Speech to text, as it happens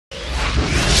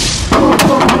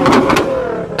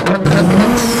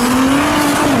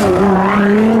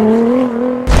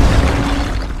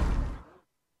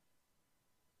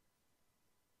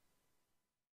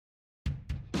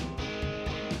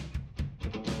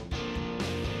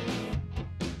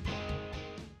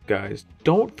guys,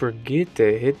 don't forget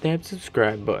to hit that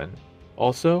subscribe button.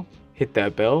 Also, hit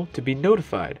that bell to be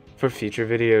notified for future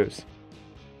videos.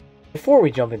 Before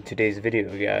we jump into today's video,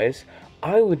 guys,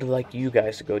 I would like you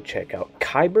guys to go check out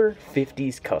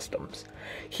Kyber50s Customs.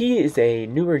 He is a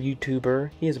newer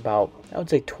YouTuber. He has about, I would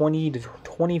say, 20 to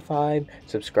 25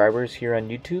 subscribers here on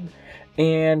YouTube.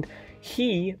 And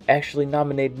he actually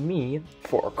nominated me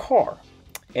for a car.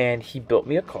 And he built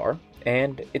me a car,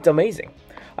 and it's amazing.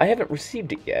 I haven't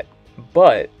received it yet,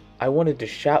 but I wanted to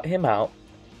shout him out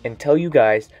and tell you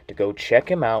guys to go check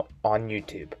him out on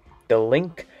YouTube. The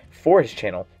link for his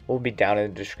channel will be down in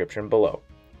the description below.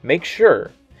 Make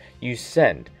sure you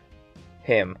send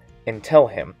him and tell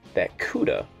him that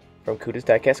Cuda from Cuda's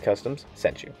Diecast Customs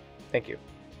sent you. Thank you.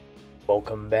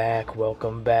 Welcome back,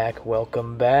 welcome back,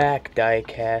 welcome back,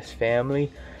 Diecast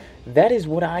family. That is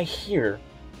what I hear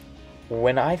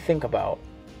when I think about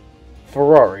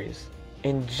Ferraris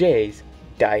and Jay's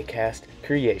Diecast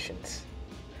Creations.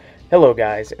 Hello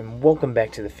guys, and welcome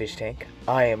back to the fish tank.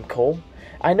 I am Cole.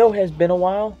 I know it has been a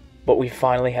while, but we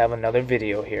finally have another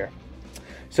video here.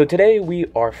 So today we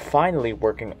are finally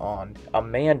working on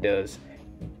Amanda's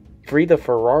Free the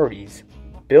Ferraris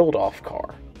build-off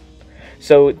car.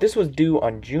 So this was due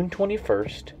on June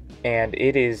 21st, and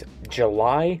it is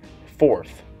July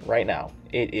 4th right now.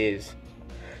 It is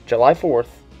July 4th,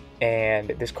 and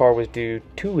this car was due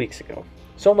 2 weeks ago.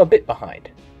 So I'm a bit behind.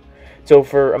 So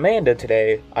for Amanda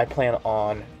today, I plan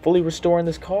on fully restoring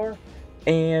this car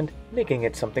and making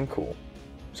it something cool.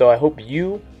 So I hope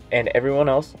you and everyone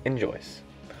else enjoys.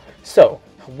 So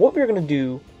what we're going to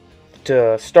do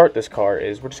to start this car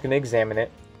is we're just going to examine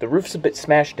it. The roof's a bit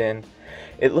smashed in.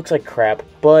 It looks like crap,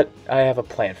 but I have a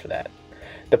plan for that.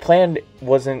 The plan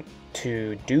wasn't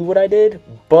to do what I did,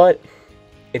 but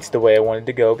it's the way I wanted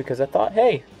to go because I thought,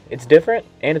 hey, it's different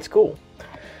and it's cool.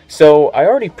 So I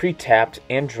already pre-tapped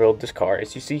and drilled this car.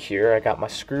 As you see here, I got my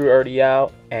screw already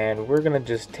out, and we're going to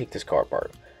just take this car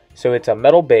apart. So it's a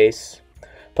metal base,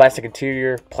 plastic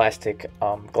interior, plastic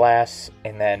glass,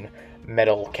 and then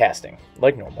metal casting,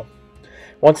 like normal.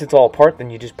 Once it's all apart, then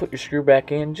you just put your screw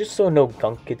back in, just so no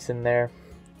gunk gets in there,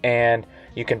 and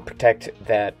you can protect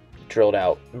that drilled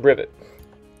out rivet.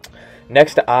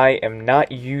 Next, I am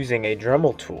not using a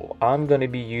Dremel tool. I'm going to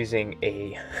be using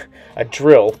a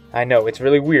drill. I know, it's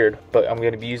really weird, but I'm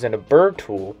going to be using a burr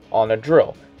tool on a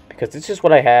drill, because it's just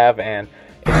what I have, and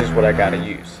it's just what I got to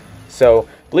use. So,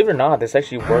 believe it or not, this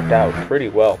actually worked out pretty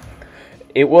well.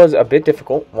 It was a bit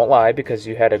difficult, won't lie, because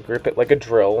you had to grip it like a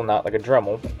drill, not like a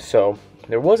Dremel. So,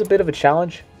 there was a bit of a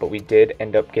challenge, but we did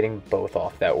end up getting both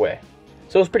off that way.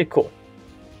 So, it was pretty cool.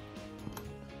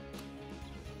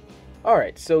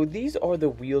 Alright, so these are the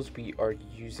wheels we are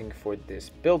using for this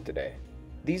build today.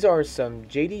 These are some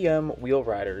JDM wheel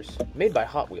riders made by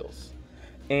Hot Wheels.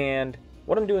 And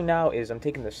what I'm doing now is I'm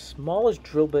taking the smallest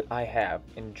drill bit I have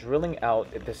and drilling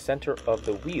out at the center of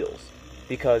the wheels,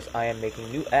 because I am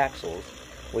making new axles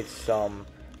with some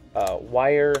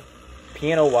wire,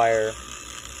 piano wire,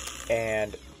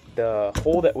 and the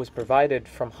hole that was provided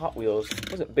from Hot Wheels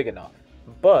wasn't big enough.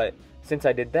 But since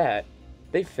I did that,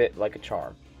 they fit like a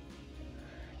charm.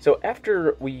 So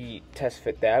after we test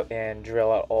fit that and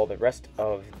drill out all the rest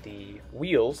of the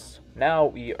wheels, now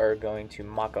we are going to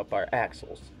mock up our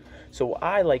axles. So what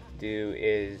I like to do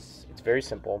is, it's very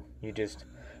simple. You just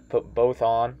put both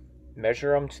on,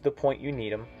 measure them to the point you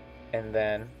need them, and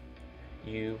then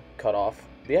you cut off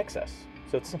the excess.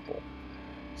 So it's simple.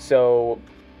 So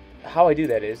how I do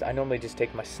that is, I normally just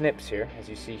take my snips here, as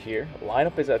you see here, line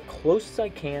up as close as I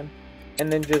can,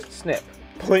 and then just snip.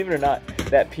 Believe it or not,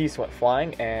 that piece went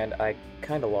flying, and I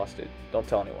kind of lost it. Don't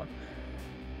tell anyone.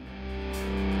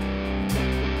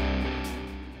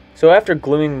 So after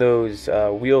gluing those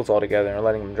wheels all together and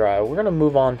letting them dry, we're going to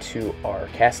move on to our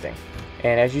casting.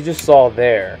 And as you just saw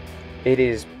there, it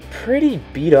is pretty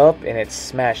beat up and it's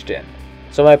smashed in.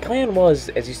 So my plan was,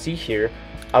 as you see here,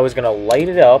 I was going to light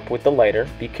it up with the lighter.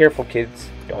 Be careful, kids,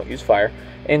 don't use fire.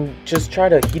 And just try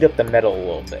to heat up the metal a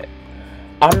little bit.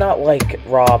 I'm not like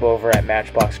Rob over at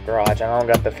Matchbox Garage. I don't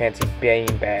got the fancy bean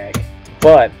bag,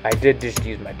 but I did just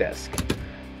use my desk.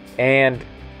 And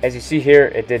as you see here,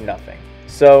 it did nothing.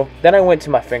 So then I went to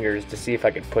my fingers to see if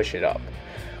I could push it up.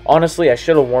 Honestly, I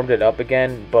should have warmed it up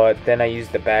again, but then I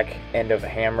used the back end of a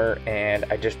hammer and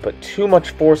I just put too much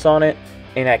force on it,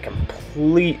 and I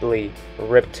completely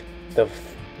ripped the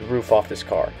roof off this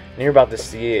car. And you're about to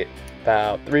see it.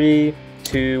 About 3,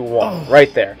 2, 1,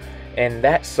 right there. And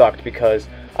that sucked because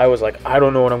I was like, I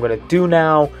don't know what I'm going to do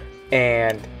now,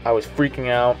 and I was freaking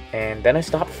out, and then I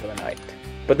stopped for the night.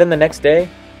 But then the next day,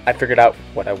 I figured out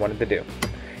what I wanted to do.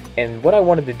 And what I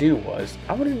wanted to do was,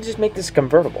 I wanted to just make this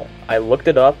convertible. I looked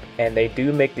it up, and they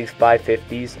do make these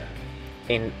 550s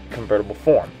in convertible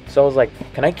form. So I was like,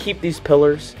 can I keep these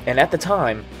pillars? And at the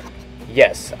time,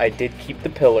 yes, I did keep the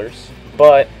pillars,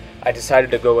 but I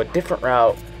decided to go a different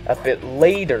route a bit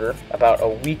later, about a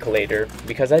week later,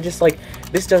 because I just like,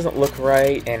 this doesn't look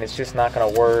right, and it's just not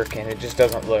gonna work, and it just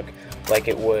doesn't look like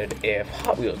it would if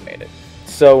Hot Wheels made it.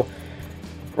 So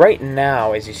right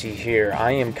now, as you see here,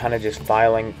 I am kind of just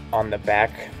filing on the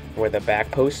back where the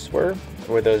back posts were,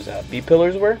 where those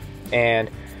B-pillars were, and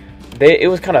it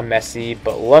was kind of messy,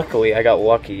 but luckily I got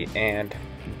lucky, and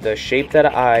the shape that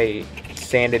I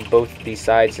sanded both these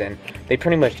sides in, they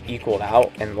pretty much equaled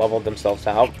out and leveled themselves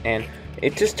out, and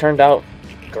it just turned out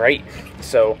great.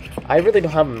 So I really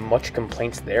don't have much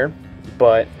complaints there,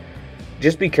 but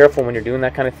just be careful when you're doing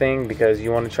that kind of thing, because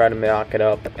you want to try to knock it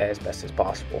up as best as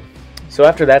possible. So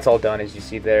after that's all done, as you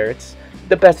see there, it's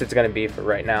the best it's going to be for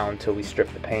right now until we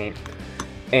strip the paint.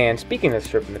 And speaking of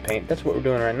stripping the paint, that's what we're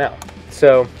doing right now.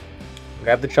 So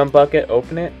grab the chump bucket,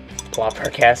 open it, plop our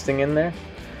casting in there,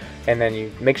 and then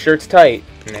you make sure it's tight,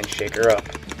 and then shake her up.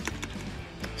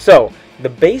 So the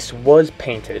base was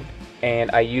painted, and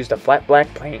I used a flat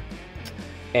black paint.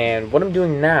 And what I'm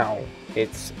doing now,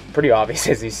 it's pretty obvious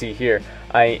as you see here.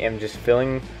 I am just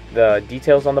filling the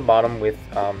details on the bottom with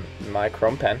my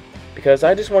chrome pen, because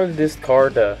I just wanted this car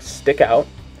to stick out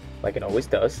like it always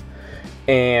does.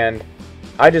 And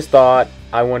I just thought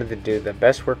I wanted to do the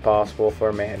best work possible for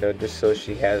Amanda, just so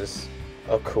she has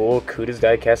a cool Cuda's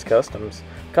Diecast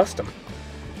custom.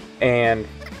 And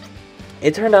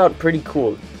it turned out pretty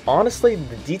cool. Honestly,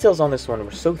 the details on this one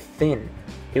were so thin,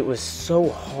 it was so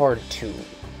hard to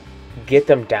get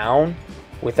them down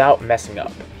without messing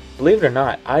up. Believe it or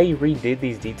not, I redid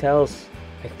these details,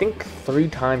 I think 3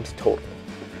 times total.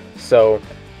 So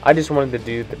I just wanted to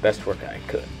do the best work I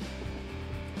could.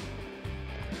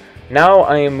 Now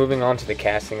I am moving on to the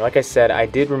casting. Like I said, I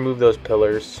did remove those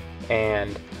pillars,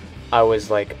 and I was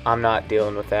like, I'm not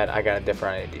dealing with that, I got a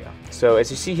different idea. So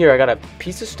as you see here, I got a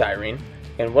piece of styrene,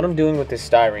 and what I'm doing with this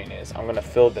styrene is I'm going to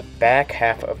fill the back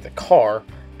half of the car,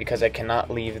 because I cannot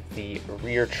leave the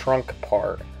rear trunk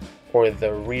part, or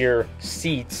the rear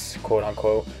seats, quote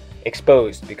unquote,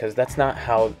 exposed, because that's not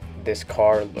how this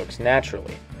car looks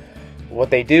naturally. What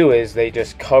they do is they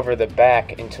just cover the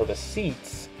back until the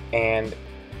seats, and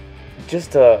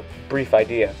just a brief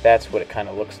idea, that's what it kind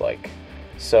of looks like.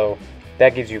 So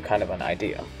that gives you kind of an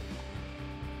idea.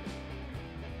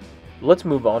 Let's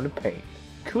move on to paint.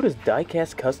 Cuda's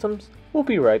Diecast Customs? We'll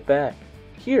be right back.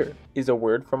 Here is a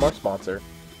word from our sponsor.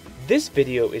 This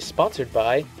video is sponsored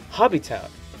by Hobbytown.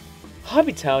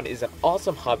 Hobbytown is an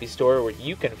awesome hobby store where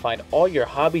you can find all your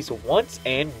hobbies, wants,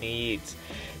 and needs.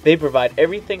 They provide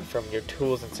everything from your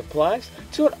tools and supplies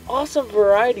to an awesome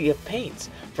variety of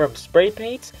paints, from spray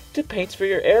paints to paints for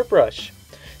your airbrush.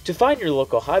 To find your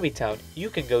local Hobbytown, you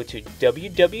can go to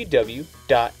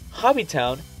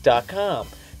www.hobbytown.com.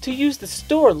 to use the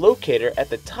store locator at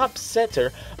the top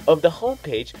center of the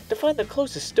homepage to find the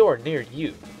closest store near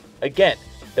you. Again,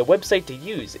 the website to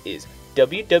use is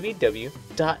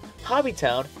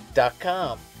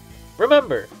www.hobbytown.com.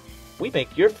 Remember, we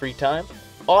make your free time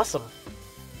awesome.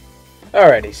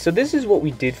 Alrighty, so this is what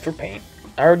we did for paint.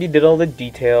 I already did all the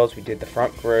details. We did the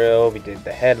front grille, we did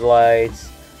the headlights,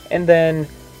 and then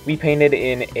we painted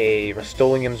in a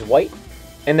Rust-Oleum's white,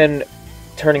 and then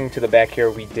turning to the back here,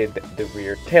 we did the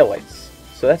rear taillights.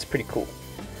 So that's pretty cool.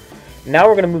 Now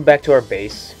we're going to move back to our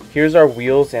base. Here's our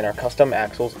wheels and our custom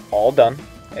axles all done.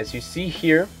 As you see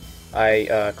here, I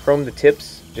chromed the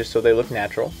tips just so they look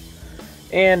natural.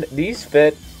 And these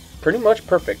fit pretty much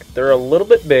perfect. They're a little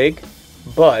bit big,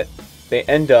 but they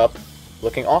end up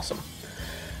looking awesome.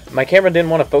 My camera didn't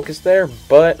want to focus there,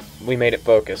 but we made it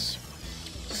focus.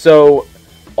 So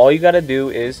all you got to do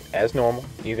is, as normal,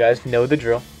 you guys know the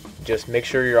drill. Just make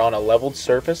sure you're on a leveled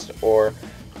surface, or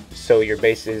so your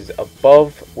base is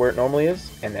above where it normally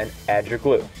is, and then add your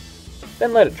glue.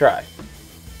 Then let it dry.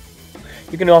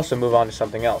 You can also move on to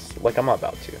something else, like I'm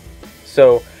about to.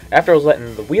 So after I was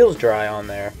letting the wheels dry on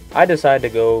there, I decided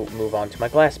to go move on to my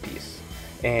glass piece.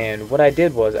 And what I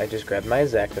did was I just grabbed my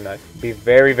X-Acto knife. Be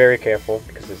very, very careful,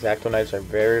 because X-Acto knives are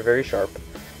very, very sharp.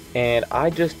 And I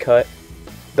just cut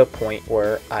the point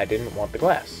where I didn't want the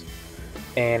glass.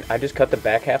 And I just cut the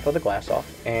back half of the glass off,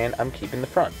 and I'm keeping the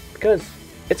front, because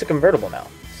it's a convertible now,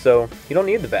 so you don't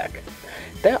need the back.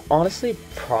 That honestly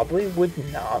probably would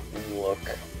not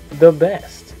look the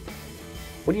best.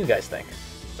 What do you guys think?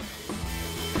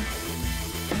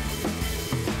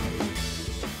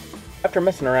 After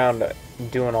messing around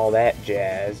doing all that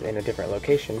jazz in a different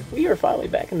location, we are finally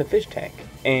back in the fish tank.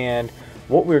 And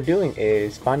what we're doing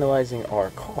is finalizing our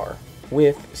car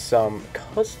with some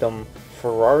custom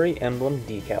Ferrari emblem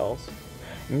decals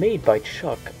made by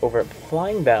Chuck over at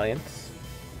Flying Valiants,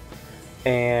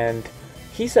 and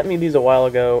he sent me these a while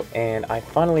ago and I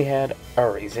finally had a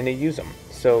reason to use them.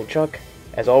 So Chuck,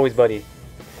 as always buddy,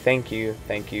 thank you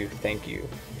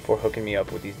for hooking me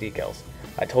up with these decals.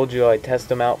 I told you I'd test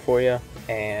them out for you,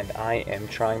 and I am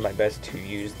trying my best to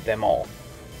use them all.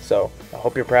 So I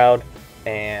hope you're proud,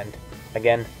 and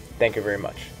again, thank you very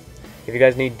much. If you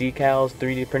guys need decals,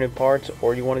 3D printed parts,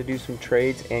 or you want to do some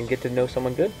trades and get to know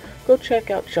someone good, go check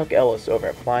out Chuck Ellis over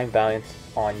at Flying Valiants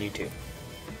on YouTube.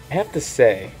 I have to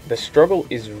say, the struggle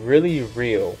is really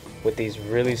real with these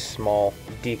really small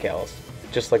decals,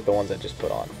 just like the ones I just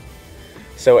put on.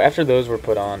 So after those were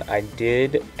put on, I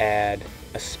did add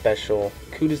a special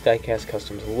Cuda's Diecast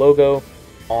Customs logo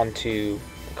onto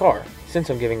the car, since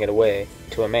I'm giving it away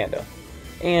to Amanda.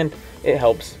 And it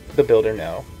helps the builder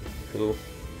know who,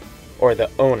 or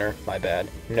the owner, my bad,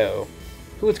 know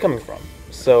who it's coming from.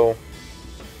 So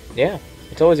yeah,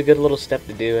 it's always a good little step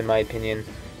to do in my opinion,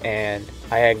 and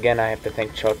I have to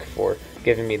thank Chuck for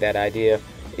giving me that idea.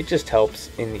 It just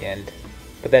helps in the end,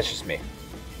 but that's just me.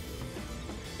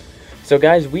 So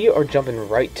guys, we are jumping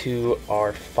right to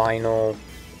our final,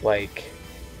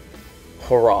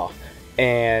 hurrah.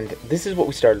 And this is what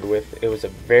we started with. It was a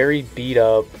very beat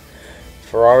up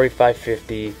Ferrari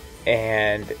 550,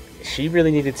 and she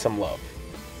really needed some love.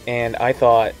 And I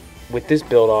thought, with this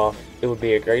build off, it would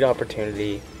be a great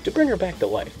opportunity to bring her back to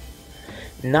life.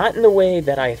 Not in the way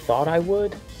that I thought I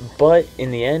would, but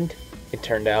in the end, it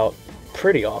turned out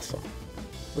pretty awesome.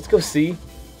 Let's go see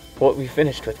what we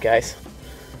finished with, guys.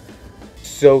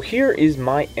 So here is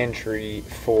my entry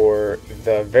for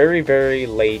the very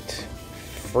late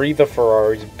Free the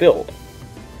Ferraris build.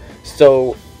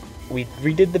 So we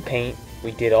redid the paint,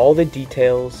 we did all the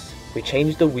details, we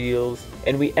changed the wheels,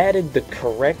 and we added the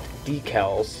correct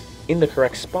decals in the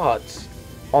correct spots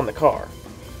on the car.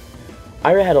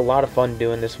 I had a lot of fun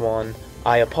doing this one.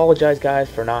 I apologize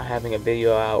guys for not having a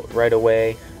video out right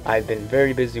away. I've been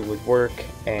very busy with work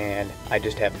and I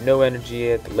just have no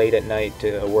energy late at night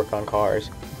to work on cars,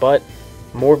 but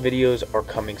more videos are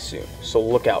coming soon, so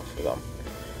look out for them.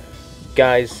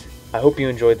 Guys, I hope you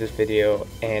enjoyed this video,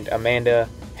 and Amanda,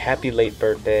 happy late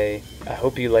birthday. I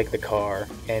hope you like the car,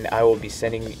 and I will be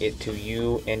sending it to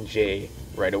you and Jay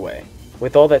right away.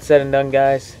 With all that said and done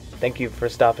guys, thank you for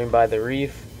stopping by the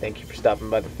reef, thank you for stopping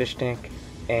by the fish tank,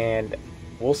 and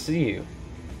we'll see you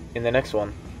in the next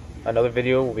one. Another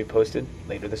video will be posted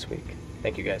later this week.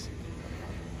 Thank you guys.